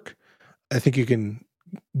Julia's work. I think you can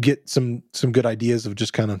get some good ideas of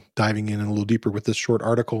just kind of diving in a little deeper with this short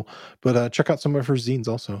article, but check out some of her zines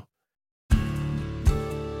also.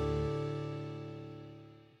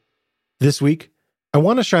 This week, I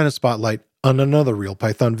want to shine a spotlight on another Real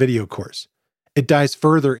Python video course. It dives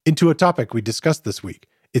further into a topic we discussed this week.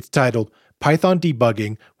 It's titled Python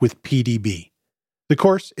Debugging with PDB. The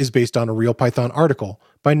course is based on a Real Python article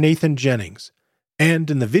by Nathan Jennings,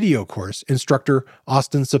 and in the video course, instructor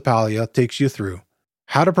Austin Sapalia takes you through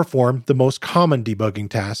how to perform the most common debugging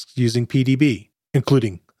tasks using PDB,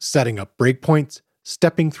 including setting up breakpoints,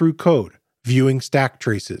 stepping through code, viewing stack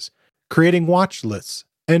traces, creating watch lists,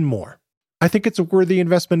 and more. I think it's a worthy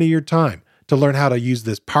investment of your time to learn how to use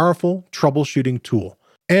this powerful troubleshooting tool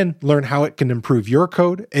and learn how it can improve your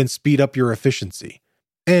code and speed up your efficiency.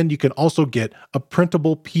 And you can also get a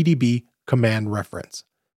printable PDB command reference.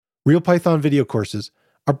 Real Python video courses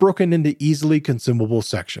are broken into easily consumable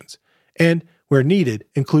sections, and where needed,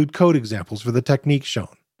 include code examples for the techniques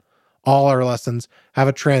shown. All our lessons have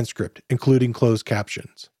a transcript, including closed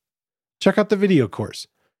captions. Check out the video course.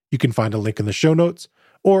 You can find a link in the show notes,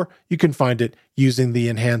 or you can find it using the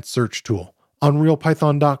enhanced search tool on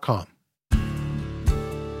realpython.com.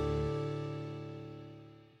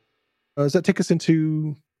 Does that take us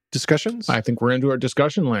into discussions? I think we're into our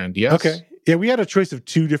discussion land, yes. Okay. Yeah, we had a choice of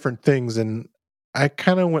two different things, and I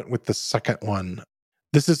kind of went with the second one.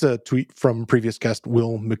 This is a tweet from previous guest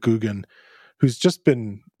Will McGugan, who's just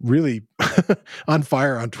been really on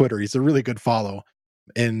fire on Twitter. He's a really good follow.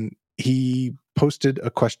 And he posted a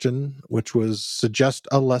question, which was suggest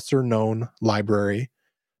a lesser known library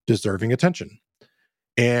deserving attention.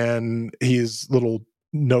 And his little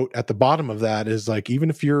note at the bottom of that is like, even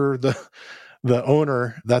if you're the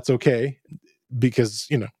owner, that's okay. Because,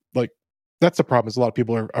 like, that's the problem, is a lot of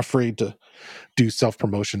people are afraid to do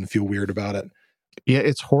self-promotion and feel weird about it. Yeah,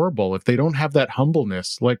 it's horrible if they don't have that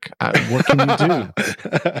humbleness. Like, what can you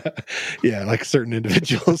do? Yeah, like certain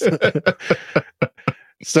individuals.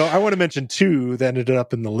 So I want to mention two that ended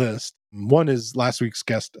up in the list. One is last week's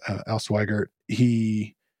guest, Al Swigert.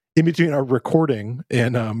 He, in between our recording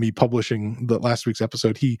and me publishing the last week's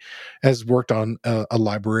episode, he has worked on a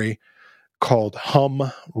library called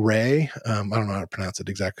HumRe. I don't know how to pronounce it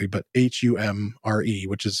exactly, but HUMRE,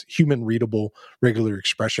 which is Human Readable Regular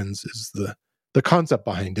Expressions, is the concept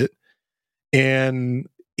behind it. And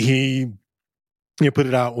he put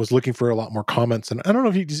it out, was looking for a lot more comments. And I don't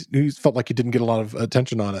know if he felt like he didn't get a lot of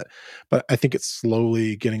attention on it, but I think it's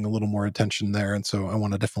slowly getting a little more attention there. And so I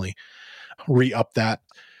want to definitely re-up that.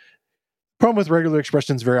 Problem with regular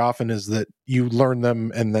expressions very often is that you learn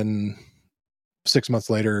them and then 6 months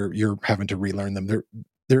later you're having to relearn them.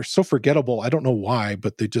 They're so forgettable. I don't know why,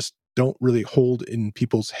 but they just don't really hold in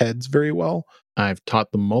people's heads very well. I've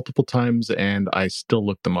taught them multiple times and I still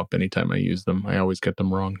look them up anytime I use them. I always get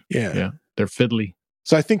them wrong. Yeah. They're fiddly.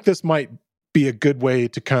 So I think this might be a good way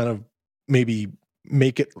to kind of maybe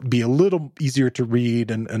make it be a little easier to read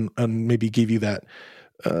and maybe give you that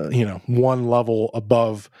one level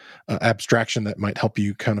above abstraction that might help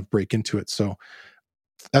you kind of break into it. So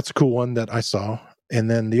that's a cool one that I saw. And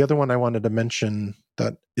then the other one I wanted to mention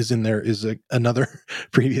that is in there is another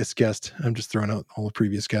previous guest. I'm just throwing out all the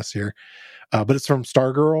previous guests here. But it's from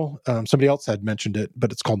Stargirl. Somebody else had mentioned it,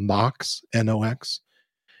 but it's called Nox, Nox.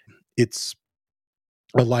 It's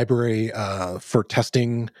a library for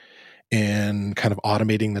testing and kind of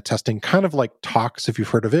automating the testing, kind of like Tox, if you've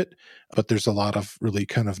heard of it. But there's a lot of really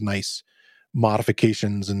kind of nice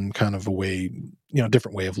modifications and kind of a way,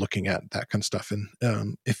 different way of looking at that kind of stuff.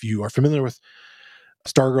 And if you are familiar with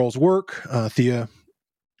Stargirl's work, Thea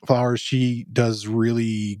Flowers, she does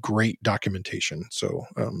really great documentation. So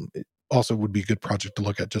it also would be a good project to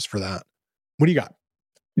look at just for that. What do you got?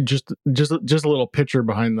 Just a little picture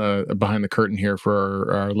behind the curtain here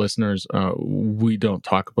for our listeners. We don't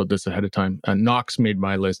talk about this ahead of time. Nox made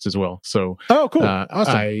my list as well. So cool,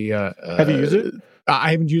 awesome. Have you used it?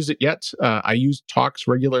 I haven't used it yet. I use Tox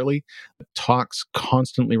regularly. Tox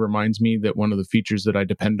constantly reminds me that one of the features that I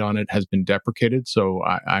depend on it has been deprecated. So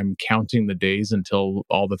I'm counting the days until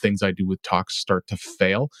all the things I do with Tox start to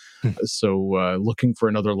fail. So looking for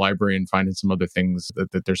another library and finding some other things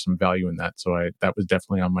that there's some value in that. So that was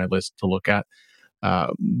definitely on my list to look at.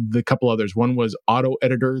 The couple others. One was Auto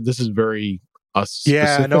Editor. This is very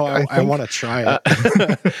specific, I want to try it.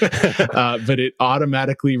 But it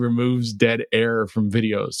automatically removes dead air from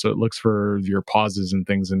videos. So it looks for your pauses and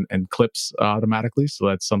things and clips automatically. So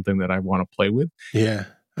that's something that I want to play with. Yeah.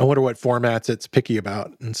 I wonder what formats it's picky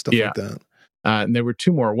about and stuff like that. And there were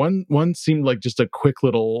two more. One seemed like just a quick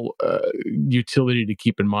little utility to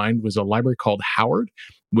keep in mind was a library called Howard,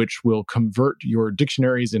 which will convert your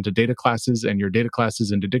dictionaries into data classes and your data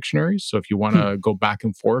classes into dictionaries. So if you want to go back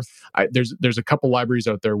and forth, there's a couple libraries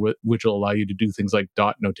out there which will allow you to do things like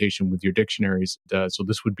dot notation with your dictionaries. So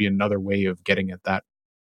this would be another way of getting at that.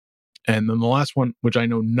 And then the last one, which I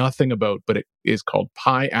know nothing about, but it is called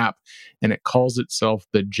PyApp, and it calls itself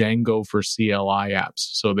the Django for CLI apps.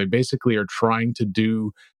 So they basically are trying to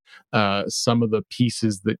do some of the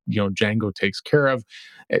pieces that Django takes care of.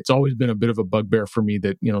 It's always been a bit of a bugbear for me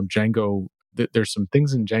that Django. There's some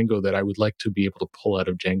things in Django that I would like to be able to pull out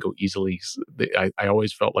of Django easily. I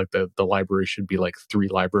always felt like the library should be like 3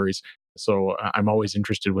 libraries. So I'm always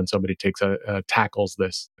interested when somebody tackles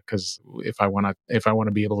this, because if I want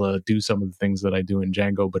to be able to do some of the things that I do in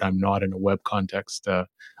Django, but I'm not in a web context,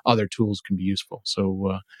 other tools can be useful.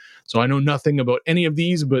 So I know nothing about any of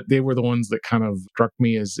these, but they were the ones that kind of struck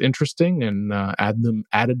me as interesting and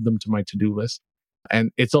added them to my to-do list.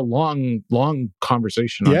 And it's a long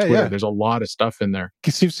conversation on Twitter. Yeah. There's a lot of stuff in there.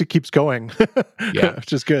 It seems to keeps going. Yeah,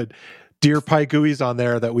 which is good. Dear PyGUI's on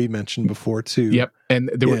there that we mentioned before too. Yep,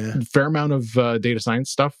 and there were a fair amount of data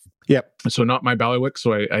science stuff. Yep. So not my bailiwick,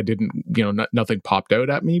 so I didn't, nothing popped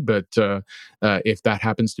out at me. But if that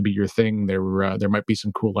happens to be your thing, there might be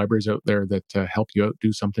some cool libraries out there that help you out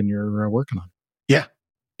do something you're working on. Yeah.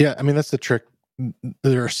 I mean, that's the trick.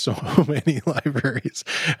 There are so many libraries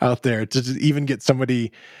out there to even get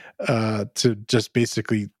somebody to just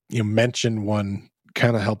basically mention one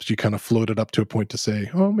kind of helps you kind of float it up to a point to say,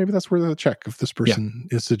 oh, maybe that's worth a check if this person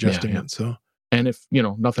is suggesting it. So, and if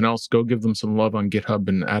nothing else, go give them some love on GitHub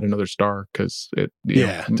and add another star, because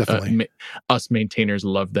definitely us maintainers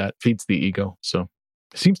love that. Feeds the ego. So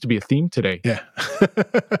it seems to be a theme today. Yeah.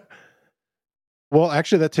 Well,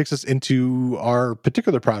 actually, that takes us into our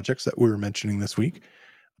particular projects that we were mentioning this week.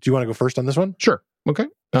 Do you want to go first on this one? Sure. Okay.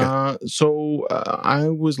 So I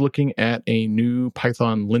was looking at a new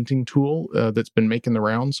Python linting tool that's been making the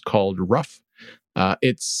rounds called Rough.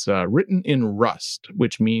 It's written in Rust,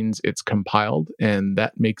 which means it's compiled, and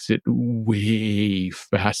that makes it way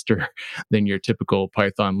faster than your typical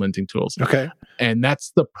Python linting tools. Okay. And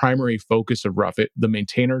that's the primary focus of Rough. The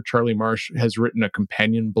maintainer, Charlie Marsh, has written a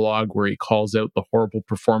companion blog where he calls out the horrible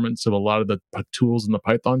performance of a lot of the tools in the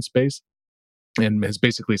Python space, and has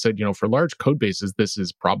basically said, for large code bases, this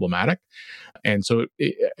is problematic. And so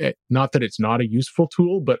not that it's not a useful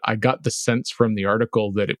tool, but I got the sense from the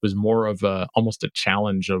article that it was more of almost a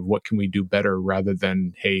challenge of what can we do better, rather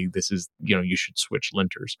than, hey, this is, you should switch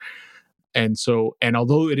linters. And so, and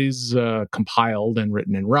although it is compiled and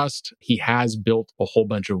written in Rust, he has built a whole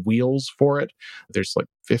bunch of wheels for it. There's like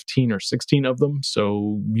 15 or 16 of them.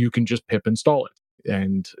 So you can just pip install it.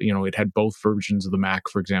 And it had both versions of the Mac,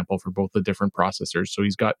 for example, for both the different processors. So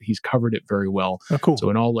he's covered it very well. Oh, cool.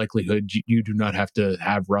 So in all likelihood, you do not have to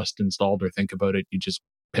have Rust installed or think about it. You just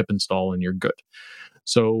pip install and you're good.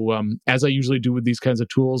 So as I usually do with these kinds of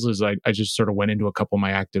tools, is I just sort of went into a couple of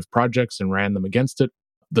my active projects and ran them against it.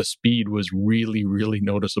 The speed was really, really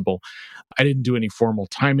noticeable. I didn't do any formal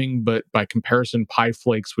timing, but by comparison,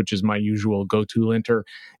 PyFlakes, which is my usual go-to linter,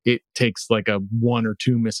 it takes like a 1 or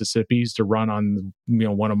 2 Mississippis to run on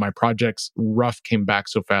one of my projects. Rough came back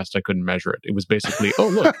so fast I couldn't measure it. It was basically, oh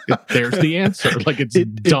look, there's the answer. Like it's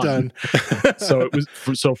done. So it was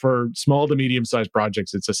for small to medium-sized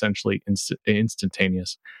projects, it's essentially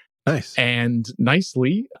instantaneous. Nice. And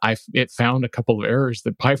nicely, it found a couple of errors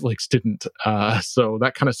that PyFlakes didn't. So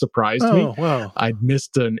that kind of surprised me. Wow. I'd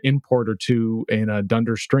missed an import or two in a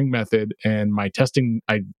dunder string method, and my testing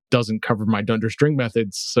doesn't cover my dunder string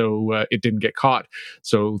methods, so it didn't get caught.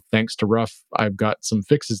 So thanks to Rough, I've got some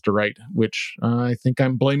fixes to write, which I think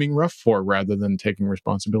I'm blaming Rough for rather than taking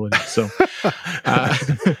responsibility. So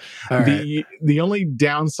the only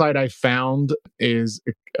downside I found is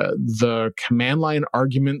the command line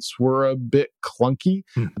arguments were a bit clunky.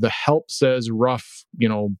 The help says Rough,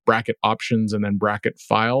 bracket options and then bracket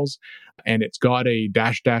files. And it's got a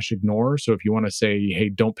 -- ignore. So if you want to say, hey,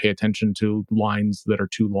 don't pay attention to lines that are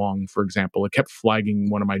too long, for example, it kept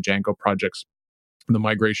flagging one of my Django projects. The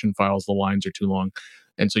migration files, the lines are too long.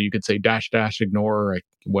 And so you could say -- ignore,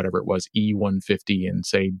 whatever it was, E150, and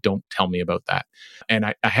say, don't tell me about that. And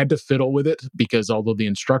I had to fiddle with it, because although the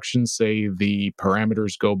instructions say the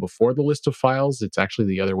parameters go before the list of files, it's actually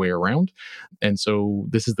the other way around. And so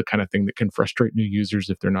this is the kind of thing that can frustrate new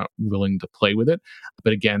users if they're not willing to play with it.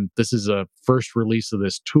 But again, this is a first release of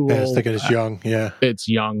this tool. Yeah, I was thinking it's young. Yeah. It's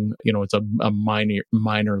young. It's a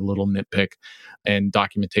minor little nitpick, and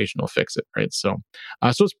documentation will fix it, right? So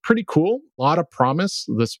it's pretty cool. A lot of promise.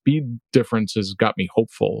 The speed difference has got me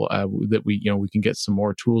hopeful that we can get some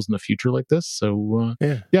more tools in the future like this. So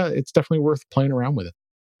yeah, it's definitely worth playing around with it.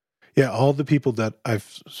 Yeah, all the people that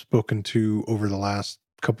I've spoken to over the last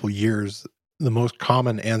couple of years, the most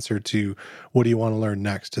common answer to what do you want to learn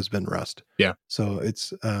next has been Rust. Yeah. So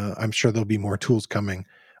it's I'm sure there'll be more tools coming.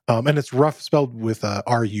 And it's Rough spelled with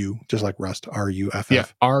R-U, just like Rust, R-U-F-F. Yeah,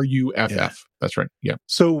 R-U-F-F. Yeah. That's right. Yeah.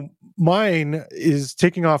 So mine is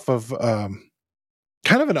taking off of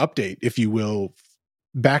kind of an update, if you will.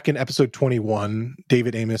 Back in episode 21,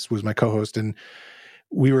 David Amos was my co-host, and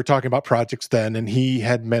we were talking about projects then, and he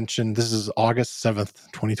had mentioned, this is August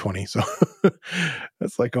 7th, 2020. So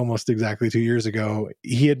that's like almost exactly 2 years ago.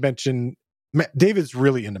 He had mentioned, David's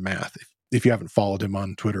really into math. If you haven't followed him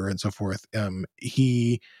on Twitter and so forth,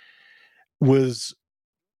 he was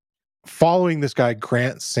following this guy,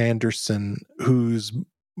 Grant Sanderson, who's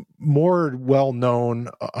more well known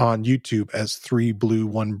on YouTube as 3 Blue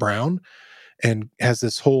 1 Brown, and has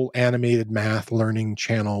this whole animated math learning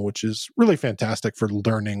channel, which is really fantastic for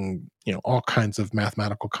learning, all kinds of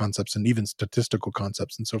mathematical concepts and even statistical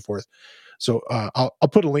concepts and so forth. So I'll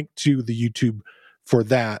put a link to the YouTube for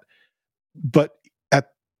that. But at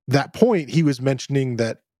that point, he was mentioning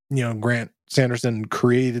that, Grant Sanderson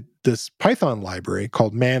created this Python library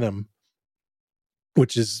called Manum,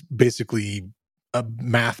 which is basically a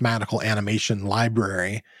mathematical animation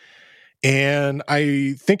library. And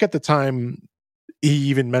I think at the time, he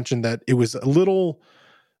even mentioned that it was a little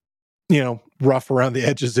rough around the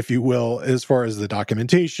edges, if you will, as far as the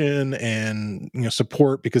documentation and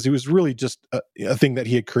support, because it was really just a thing that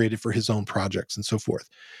he had created for his own projects and so forth.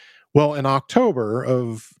 Well, in October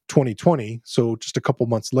of 2020, so just a couple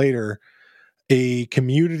months later, a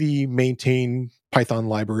community maintained Python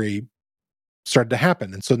library started to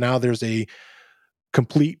happen. And so now there's a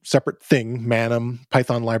complete separate thing, Manum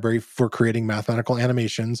Python library for creating mathematical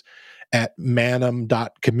animations at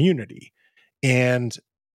manum.community. And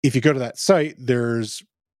if you go to that site, there's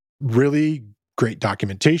really great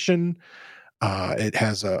documentation. It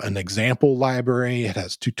has an example library. It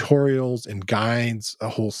has tutorials and guides, a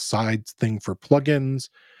whole side thing for plugins.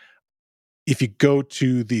 If you go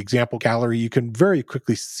to the example gallery, you can very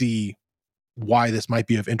quickly see why this might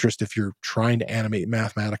be of interest if you're trying to animate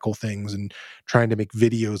mathematical things and trying to make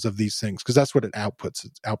videos of these things, because that's what it outputs.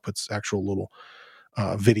 It outputs actual little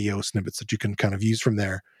video snippets that you can kind of use from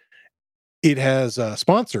there. It has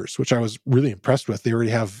sponsors, which I was really impressed with. They already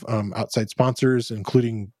have outside sponsors,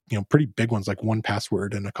 including pretty big ones like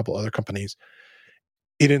 1Password and a couple other companies.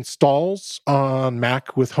 It installs on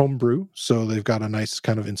Mac with Homebrew, so they've got a nice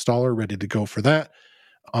kind of installer ready to go for that.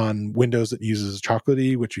 On Windows, it uses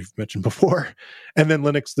Chocolatey, which we've mentioned before. And then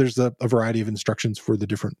Linux, there's a variety of instructions for the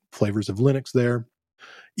different flavors of Linux there.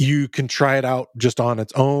 You can try it out just on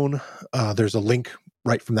its own. There's a link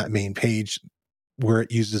right from that main page where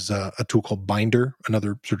it uses a tool called Binder,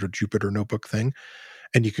 another sort of Jupyter notebook thing.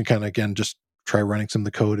 And you can kind of, again, just try running some of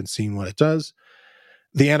the code and seeing what it does.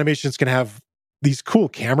 The animations can have these cool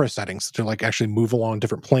camera settings to like actually move along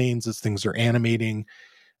different planes as things are animating.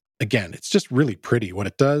 Again, it's just really pretty what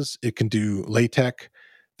it does. It can do LaTeX,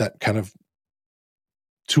 that kind of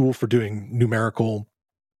tool for doing numerical,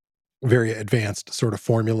 very advanced sort of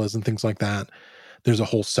formulas and things like that. There's a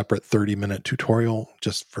whole separate 30-minute tutorial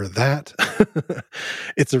just for that.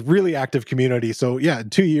 It's a really active community. So yeah, in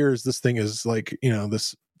 2 years, this thing is like,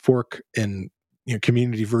 this fork and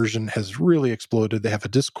community version has really exploded. They have a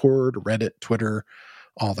Discord, Reddit, Twitter,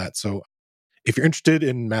 all that. So if you're interested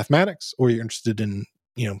in mathematics or you're interested in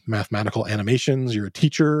mathematical animations, you're a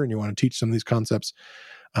teacher and you want to teach some of these concepts,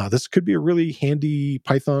 this could be a really handy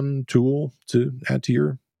Python tool to add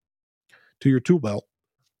to your tool belt.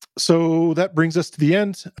 So that brings us to the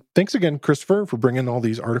end. Thanks again, Christopher, for bringing all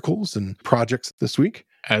these articles and projects this week.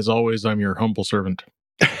 As always, I'm your humble servant.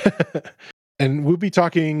 And we'll be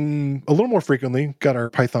talking a little more frequently. Got our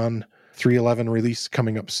Python 3.11 release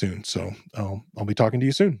coming up soon. So I'll be talking to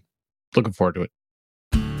you soon. Looking forward to it.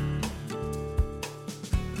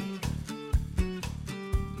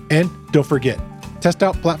 And don't forget, test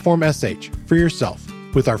out Platform SH for yourself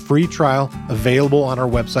with our free trial available on our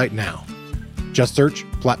website now. Just search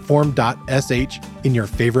platform.sh in your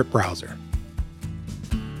favorite browser.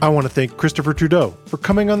 I want to thank Christopher Trudeau for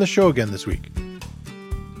coming on the show again this week.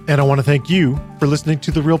 And I want to thank you for listening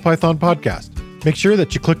to the Real Python Podcast. Make sure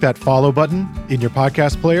that you click that follow button in your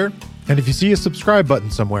podcast player. And if you see a subscribe button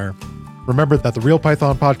somewhere, remember that the Real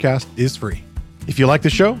Python Podcast is free. If you like the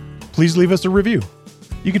show, please leave us a review.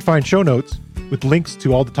 You can find show notes with links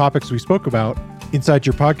to all the topics we spoke about inside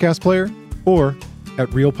your podcast player or at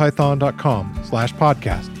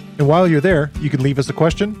realpython.com/podcast. And while you're there, you can leave us a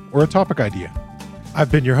question or a topic idea. I've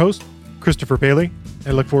been your host, Christopher Paley,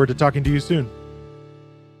 and look forward to talking to you soon.